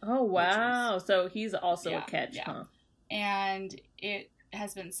season. Oh, wow. So he's also a catch, huh? And it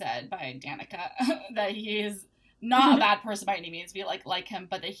has been said by Danica that he is not a bad person by any means, be like him,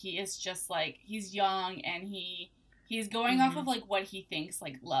 but that he is just, like, he's young, and he's going off of, like, what he thinks,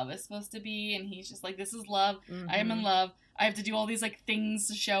 like, love is supposed to be, and he's just like, this is love, I am in love, I have to do all these, like, things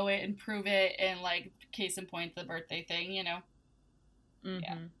to show it and prove it, and, like, case in point, the birthday thing, you know?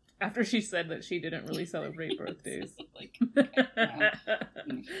 Yeah. After she said that she didn't really celebrate birthdays. Like,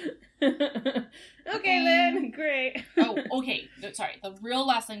 okay then, great. Oh, okay. Sorry. The real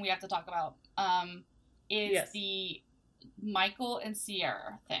last thing we have to talk about is the Michael and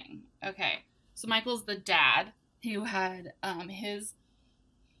Sierra thing. Okay. So Michael's the dad who had it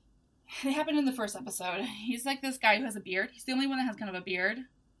happened in the first episode. He's like this guy who has a beard. He's the only one that has kind of a beard.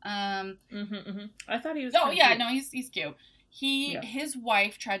 I thought he was cute. No, he's cute. His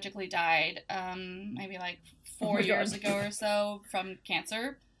wife tragically died, maybe like 4 years ago or so from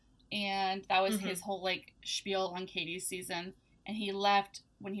cancer, and that was his whole, like, spiel on Katie's season, and he left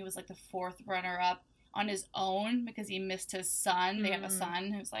when he was, like, the 4th runner-up on his own because he missed his son. They have a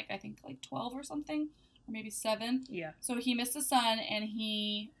son who's, like, I think, like, 12 or something, or maybe 7. Yeah. So he missed his son, and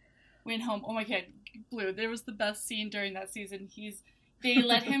he went home. Oh my god, Blue, there was the best scene during that season. They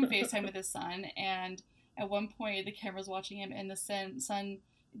let him FaceTime with his son, and at one point, the camera's watching him, and the son,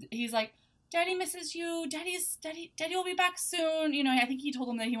 he's like, Daddy misses you. Daddy will be back soon. You know, I think he told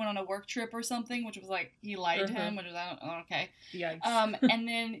him that he went on a work trip or something, which was like, he lied to him, which was, okay. Yikes. And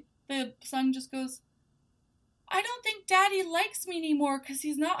then the son just goes, I don't think Daddy likes me anymore because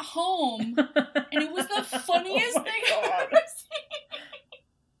he's not home. And it was the funniest thing I've ever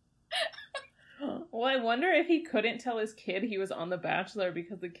seen. Well, I wonder if he couldn't tell his kid he was on The Bachelor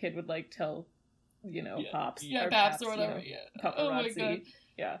because the kid would, like, tell, you know, Pops. Yeah, Paps or whatever, Paparazzi. Oh my god.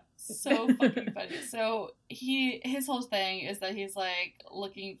 Yeah. So fucking funny. So his whole thing is that he's, like,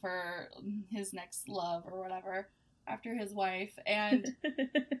 looking for his next love or whatever after his wife, and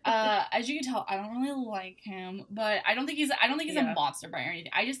as you can tell, I don't really like him, but I don't think he's a monster by or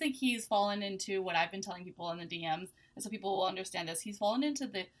anything. I just think he's fallen into what I've been telling people in the DMs, and so people will understand this. He's fallen into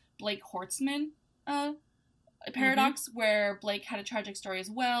the Blake Hortzman paradox, where Blake had a tragic story as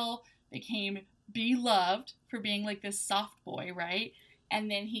well, became beloved for being, like, this soft boy, right? And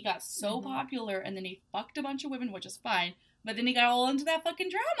then he got so popular, and then he fucked a bunch of women, which is fine, but then he got all into that fucking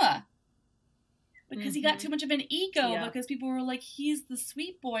drama. Because he got too much of an ego, because people were like, he's the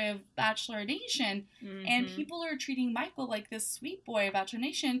sweet boy of Bachelor Nation, and people are treating Michael like this sweet boy of Bachelor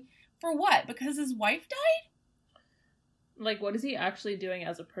Nation for what? Because his wife died? Like, what is he actually doing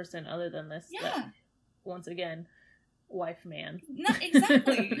as a person other than this? Yeah. That, once again, wife man. No,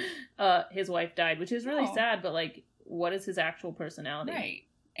 exactly. His wife died, which is really sad, but, like, what is his actual personality? Right.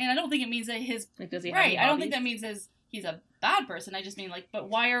 And I don't think it means that his... Like, does he have any I don't think that means he's a bad person. I just mean, like, but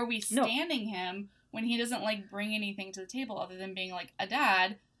why are we standing him when he doesn't, like, bring anything to the table other than being, like, a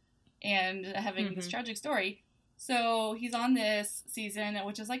dad and having this tragic story? So he's on this season,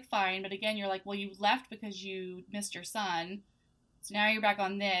 which is, like, fine, but again, you're like, well, you left because you missed your son, so now you're back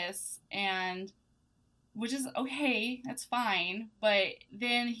on this, and... which is okay, that's fine, but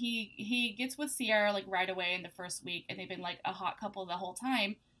then he gets with Sierra, like, right away in the first week, and they've been, like, a hot couple the whole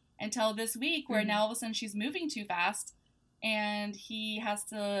time, until this week, where now all of a sudden she's moving too fast, and he has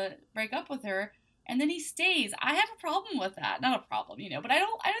to break up with her, and then he stays. I have a problem with that. Not a problem, you know, but I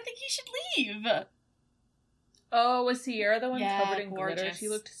don't think he should leave. Oh, was Sierra the one covered in glitter? She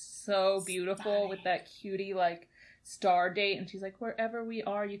looked so beautiful with that cutie, like, star date, and she's like, wherever we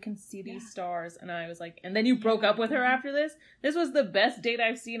are, you can see these stars. And I was like, and then you broke up with her after this? This was the best date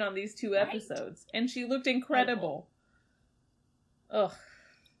I've seen on these 2 episodes. And she looked incredible. Ugh.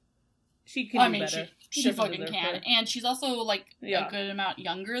 She can do better. She fucking can. And she's also, like, a good amount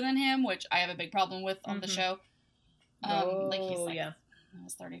younger than him, which I have a big problem with on the show. Like, he's, like, I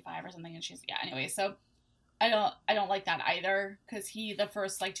was 35 or something, and she's, anyway, so I don't like that either, because the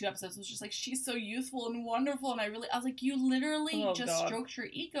first, like, 2 episodes was just like, she's so youthful and wonderful, and I was like, you literally stroked your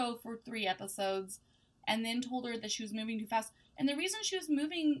ego for 3 episodes, and then told her that she was moving too fast, and the reason she was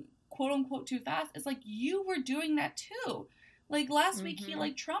moving, quote-unquote, too fast is, like, you were doing that, too. Like, last week, he,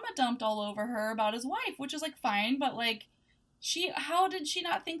 like, trauma dumped all over her about his wife, which is, like, fine, but, like, how did she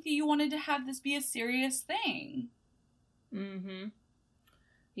not think that you wanted to have this be a serious thing?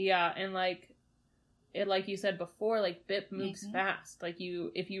 Yeah, and, like you said before, like, Bip moves fast. Like,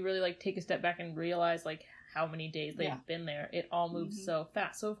 if you really, like, take a step back and realize, like, how many days they've been there, it all moves so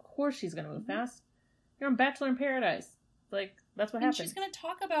fast. So, of course she's gonna move fast. You're on Bachelor in Paradise. Like, that's what happens. And she's gonna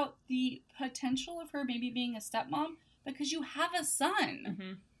talk about the potential of her maybe being a stepmom because you have a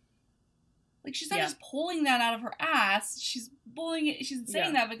son. Like, she's not just pulling that out of her ass. She's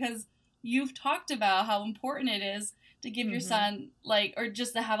saying that because you've talked about how important it is to give your son, like, or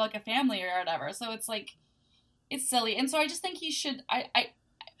just to have, like, a family or whatever. So it's, like, it's silly. And so I just think he should,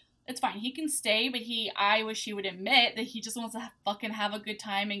 it's fine. He can stay, but I wish he would admit that he just wants to fucking have a good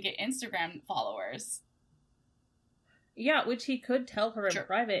time and get Instagram followers. Yeah, which he could tell her in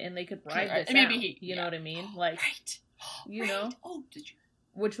private, and they could ride this out. Maybe you know what I mean? Like, you know? Oh, did you?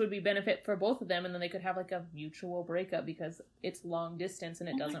 Which would be benefit for both of them, and then they could have, like, a mutual breakup because it's long distance and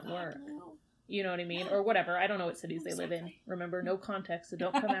it doesn't work. No. You know what I mean? Or whatever. I don't know what cities they live in. Remember, no context, so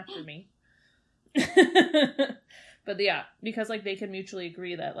don't come after me. But yeah, because, like, they could mutually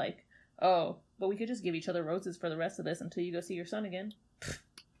agree that, like, oh, but we could just give each other roses for the rest of this until you go see your son again.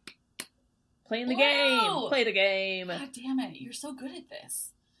 Playing the game! Play the game! God damn it, you're so good at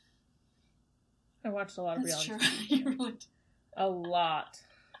this. I watched a lot of reality TV. You really did. A lot.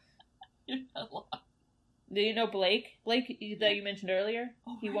 A lot. Do you know Blake? Blake, that you mentioned earlier?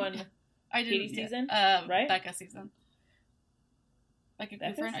 Oh, he won Katie's season, right? Becca's season. Becca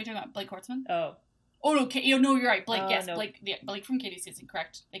Kufrin? Are you talking about Blake Hortzman? Oh. Oh, no, no, you're right. Blake, yes. No. Blake from Katie's season,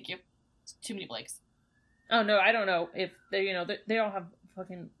 correct. Thank you. It's too many Blakes. Oh, no, I don't know if they, you know, they all have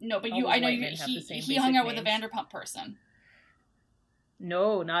fucking... No, but I know he hung out with a Vanderpump person.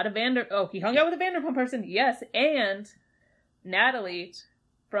 No, not a Oh, he hung out with a Vanderpump person, yes, and Natalie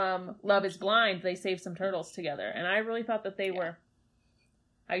from Love is Blind, they saved some turtles together, and I really thought that they were...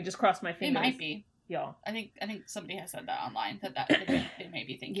 I just crossed my fingers. It might be. Y'all. I think somebody has said that online, that they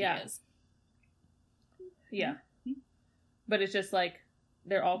maybe think he is. Yeah. Mm-hmm. But it's just like,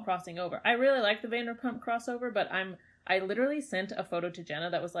 they're all crossing over. I really like the Vanderpump crossover, but I literally sent a photo to Jenna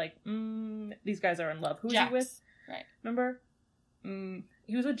that was like, these guys are in love. Who's he with? Right. Remember?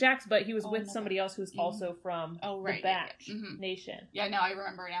 He was with Jax, but he was with somebody else who's also from the Batch Nation. Yeah, no, I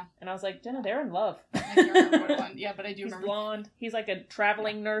remember now. And I was like, Jenna, they're in love. I can't remember what one. Yeah, but I do remember. He's blonde. He's like a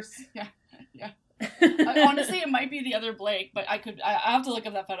traveling nurse. Yeah. Honestly, it might be the other Blake, but I have to look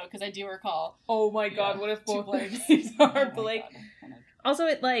up that photo because I do recall. Oh my god, what if both Blakes are Blake? Also,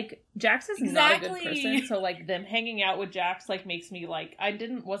 Jax is not a good person, so, like, them hanging out with Jax, like, makes me, like,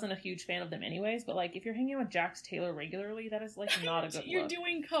 wasn't a huge fan of them anyways, but, like, if you're hanging out with Jax Taylor regularly, that is, like, not a good You're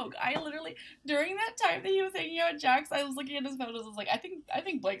doing coke. I literally, during that time that he was hanging out with Jax, I was looking at his photos, I was like, I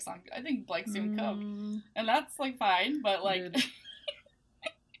think Blake's doing coke. And that's, like, fine, but, like...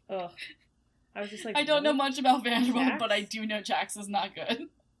 Ugh. I was just like... I don't know much about Vanderpump, but I do know Jax is not good.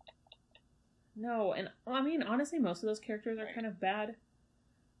 No, and, I mean, honestly, most of those characters are kind of bad.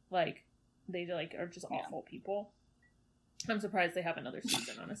 Like, they, like, are just awful people. I'm surprised they have another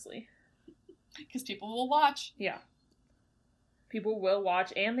season, honestly. Because people will watch. Yeah. People will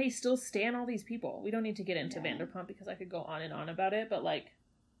watch, and they still stan all these people. We don't need to get into Vanderpump, because I could go on and on about it, but, like,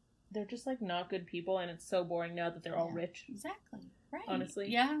 they're just, like, not good people, and it's so boring now that they're all rich. Exactly. Right. Honestly.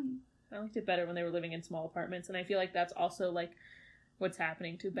 Yeah. I liked it better when they were living in small apartments, and I feel like that's also, like, what's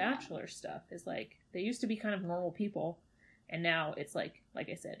happening to Bachelor stuff, is, like, they used to be kind of normal people, and now it's like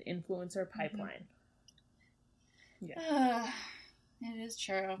I said, influencer pipeline. Yeah. It is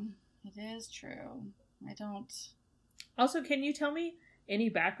true. It is true. I don't... Also, can you tell me any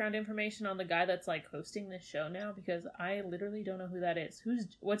background information on the guy that's, like, hosting this show now? Because I literally don't know who that is.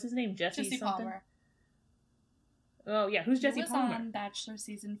 What's his name? Jesse something? Palmer. Oh, yeah. Who's Jesse Palmer? He was on Bachelor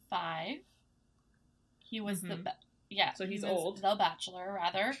Season 5. He was so he's old. The Bachelor,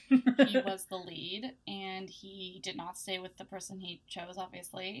 rather. He was the lead, and he did not stay with the person he chose,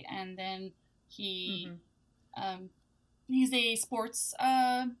 obviously. And then he He's a sports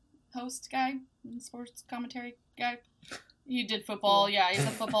host guy, sports commentary guy. He did football, yeah, he's a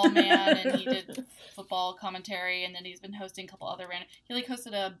football man, and he did football commentary, and then he's been hosting a couple other random... He, like,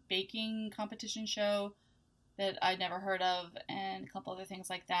 hosted a baking competition show that I'd never heard of, and a couple other things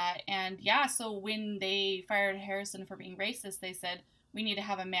like that. And, yeah, so when they fired Harrison for being racist, they said, we need to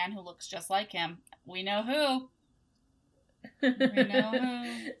have a man who looks just like him. We know who. We know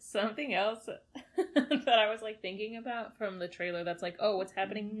who. Something else that I was, like, thinking about from the trailer that's like, oh, what's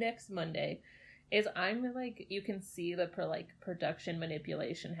happening next Monday? Is I'm like, you can see the production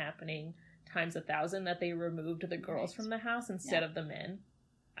manipulation happening times 1,000 that they removed the girls from the house instead of the men.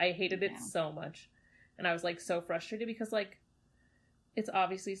 I hated it so much. And I was like so frustrated because like, it's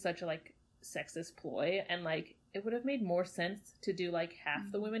obviously such a like sexist ploy, and like, it would have made more sense to do like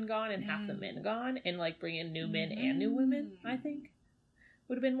half the women gone and half the men gone, and like bring in new men and new women, I think.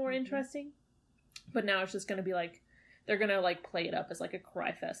 Would have been more interesting. But now it's just going to be like, they're going to like play it up as like a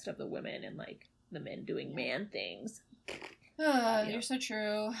cry fest of the women and like, the men doing man things. You're so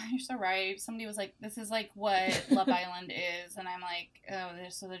true. You're so right. Somebody was like, this is like what Love Island is. And I'm like, oh,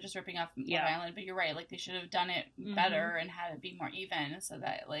 they're just ripping off Love Island. But you're right. Like, they should have done it better and had it be more even so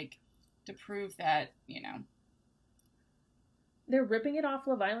that, like, to prove that, you know. They're ripping it off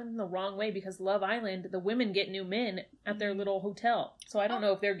Love Island in the wrong way because Love Island, the women get new men at their little hotel. So I don't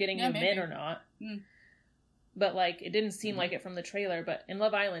know if they're getting new men or not. But, like, it didn't seem like it from the trailer. But in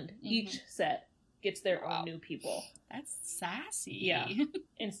Love Island, each set gets their own new people. That's sassy.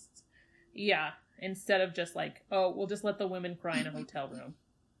 Yeah. Instead of just like, oh, we'll just let the women cry in a hotel room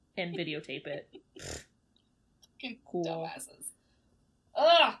and videotape it. Cool. Dumbasses.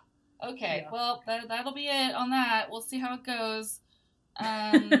 Ugh! Okay, well, that'll be it on that. We'll see how it goes.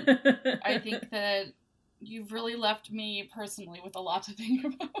 I think that you've really left me personally with a lot to think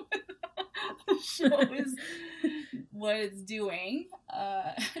about. The show is what it's doing,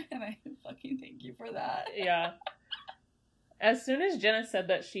 and I fucking thank you for that. Yeah. As soon as Jenna said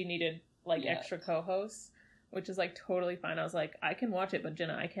that she needed like extra co-hosts, which is like totally fine, I was like, I can watch it, but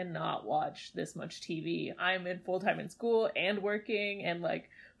Jenna, I cannot watch this much TV. I'm in full-time in school and working and like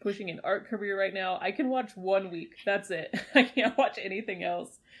pushing an art career right now. I can watch 1 week. That's it. I can't watch anything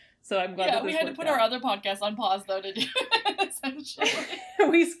else. So I'm glad that this we had to put our other podcast on pause, though, to do it, essentially.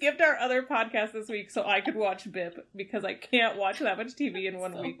 We skipped our other podcast this week so I could watch BIP, because I can't watch that much TV in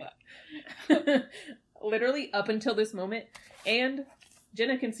 1 week. Literally up until this moment. And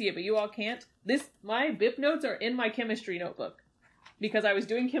Jenna can see it, but you all can't. My BIP notes are in my chemistry notebook. Because I was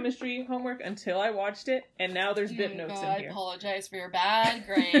doing chemistry homework until I watched it, and now there's BIP notes in here. I apologize for your bad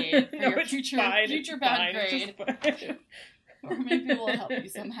grade. For your future bad grade. Or maybe we'll help you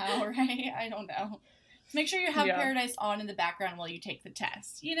somehow, right? I don't know. Make sure you have Paradise on in the background while you take the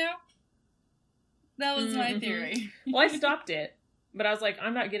test, you know? That was my theory. Well, I stopped it, but I was like,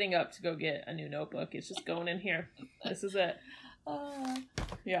 I'm not getting up to go get a new notebook. It's just going in here. This is it.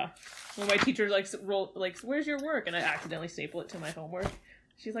 Yeah. When my teacher where's your work? And I accidentally staple it to my homework.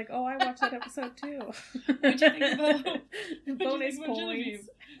 She's like, oh, I watched that episode too. What'd you think about bonus points?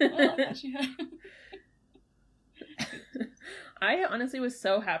 I honestly was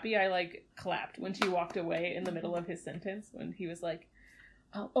so happy I like clapped when she walked away in the middle of his sentence when he was like,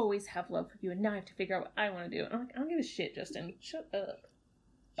 I'll always have love for you and now I have to figure out what I want to do. And I'm like, I don't give a shit, Justin. Shut up.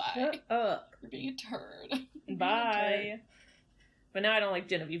 Bye. Shut up. You're being a turd. Bye. But now I don't like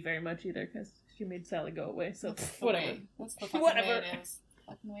Genevieve very much either because she made Sally go away. So whatever. That's the fucking way it is.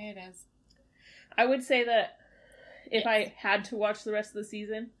 Fucking way it is. I would say that if I had to watch the rest of the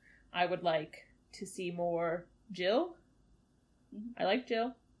season, I would like to see more Jill. I like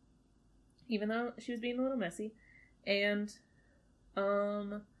Jill, even though she was being a little messy. And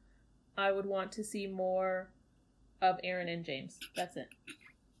I would want to see more of Aaron and James. That's it.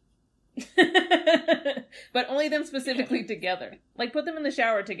 But only them specifically together. Like, put them in the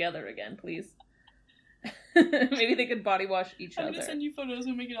shower together again, please. Maybe they could body wash each other. I'm gonna send you photos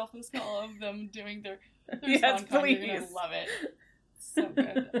when we get off this call of them doing their yes, please. You're gonna love it. So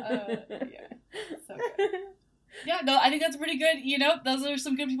good. So good. Yeah, no, I think that's pretty good. You know, those are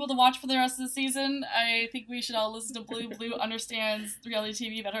some good people to watch for the rest of the season. I think we should all listen to Blue. Blue understands reality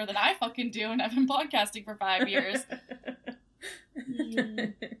TV better than I fucking do, and I've been podcasting for 5 years.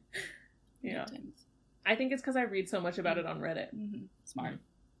 Yeah. I think it's because I read so much about it on Reddit. Smart.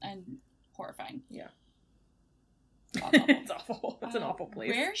 And horrifying. Yeah. It's awful. It's an awful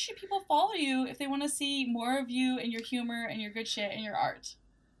place. Where should people follow you if they want to see more of you and your humor and your good shit and your art?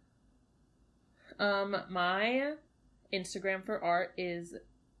 My Instagram for art is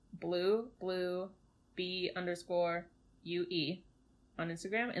blue_be_UE_. on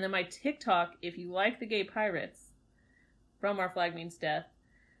Instagram. And then my TikTok, if you like the Gay Pirates from Our Flag Means Death,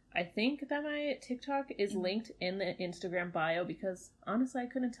 I think that my TikTok is linked in the Instagram bio because honestly, I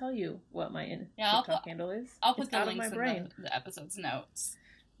couldn't tell you what my TikTok handle is. I'll put the links in the episode's notes.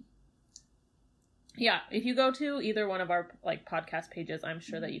 Yeah, if you go to either one of our like podcast pages, I'm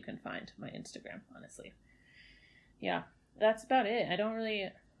sure that you can find my Instagram, honestly. Yeah, that's about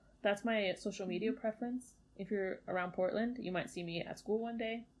it. That's my social media preference. If you're around Portland, you might see me at school one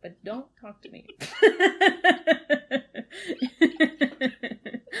day, but don't talk to me.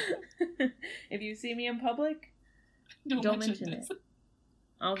 If you see me in public, don't mention it.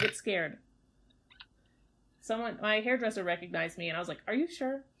 I'll get scared. My hairdresser recognized me and I was like, "Are you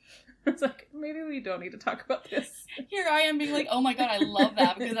sure?" I was like, maybe we don't need to talk about this. Here I am being like, oh my god, I love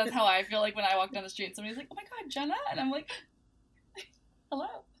that, because that's how I feel like when I walk down the street and somebody's like, oh my god, Jenna, and I'm like, hello.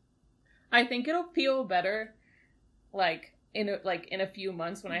 I think it'll feel better, like in a few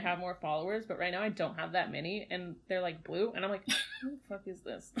months when I have more followers, but right now I don't have that many, and they're like blue, and I'm like, who the fuck is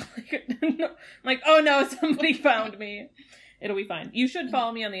this? I'm like, oh no, somebody found me. It'll be fine. You should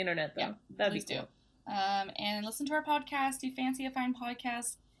follow me on the internet though. Yeah, that'd be cool. And listen to our podcast, Do Fancy a Fine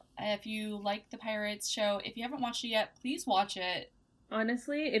Podcast. If you like the Pirates show, if you haven't watched it yet, please watch it.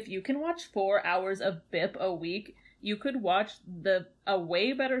 Honestly, if you can watch 4 hours of BIP a week, you could watch a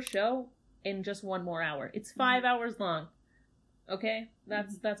way better show in just 1 more hour. It's 5 hours long. Okay?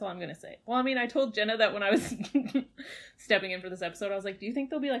 That's all I'm gonna say. Well, I mean, I told Jenna that when I was stepping in for this episode, I was like, do you think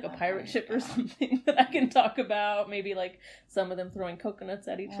there'll be like a pirate ship or something that I can talk about? Maybe like some of them throwing coconuts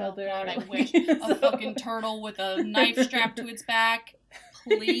at each other. God, I wish. A fucking turtle with a knife strapped to its back.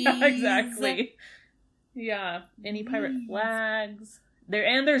 Please. Yeah, exactly. Yeah. Any pirate flags.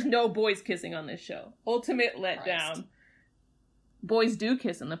 There's no boys kissing on this show. Ultimate letdown. Christ. Boys do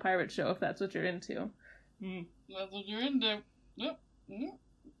kiss in the pirate show if that's what you're into. That's what you're into. Yep. The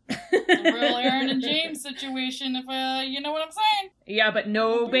real Aaron and James situation, if you know what I'm saying. Yeah, but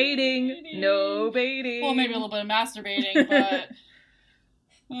no baiting. No baiting. Well, maybe a little bit of masturbating, but...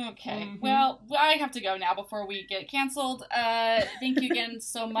 Okay, well, I have to go now before we get canceled. Thank you again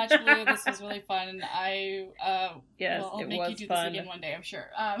so much, Blue. This was really fun. I'll make you do this again one day, I'm sure.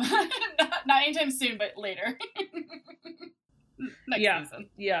 Not anytime soon, but later. Next season.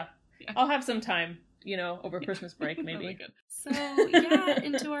 Yeah. I'll have some time, over Christmas break, maybe. Really good. So,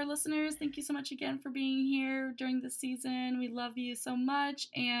 and to our listeners, thank you so much again for being here during this season. We love you so much,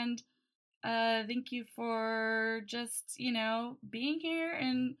 and thank you for just, being here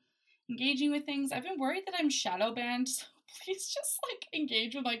and engaging with things. I've been worried that I'm shadow banned, so please just,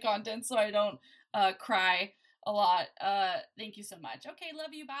 engage with my content so I don't cry a lot. Thank you so much. Okay,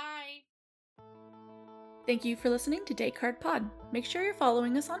 love you, bye! Thank you for listening to Datecard Pod. Make sure you're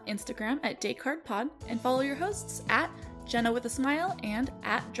following us on Instagram at DatecardPod, and follow your hosts at Jenna with a Smile and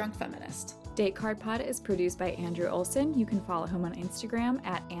at Drunk Feminist. Datecard Pod is produced by Andrew Olson. You can follow him on Instagram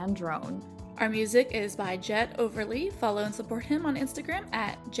at Androne. Our music is by Jet Overly. Follow and support him on Instagram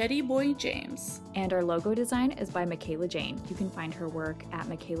at JettyBoyJames. And our logo design is by Michaela Jane. You can find her work at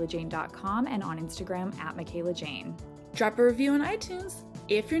michaelajane.com and on Instagram at michaelajane. Drop a review on iTunes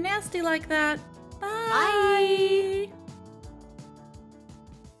if you're nasty like that. Bye! Bye.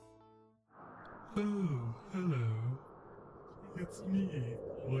 Oh, hello. It's me,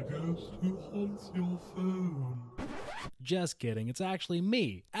 the ghost who haunts your phone. Just kidding, it's actually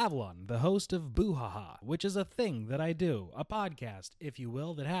me, Avalon, the host of Boo Ha Ha, which is a thing that I do, a podcast, if you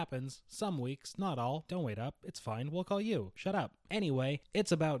will, that happens some weeks, not all. Don't wait up, it's fine, we'll call you. Shut up. Anyway,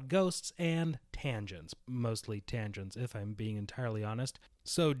 it's about ghosts and tangents, mostly tangents, if I'm being entirely honest.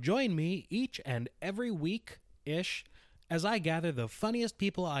 So join me each and every week-ish as I gather the funniest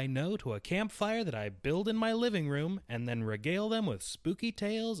people I know to a campfire that I build in my living room and then regale them with spooky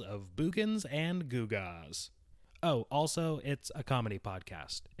tales of boogans and googahs. Oh, also, it's a comedy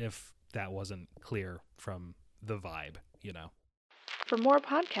podcast, if that wasn't clear from the vibe, For more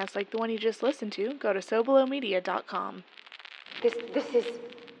podcasts like the one you just listened to, go to SoBelowMedia.com. This is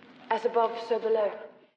As Above, So Below.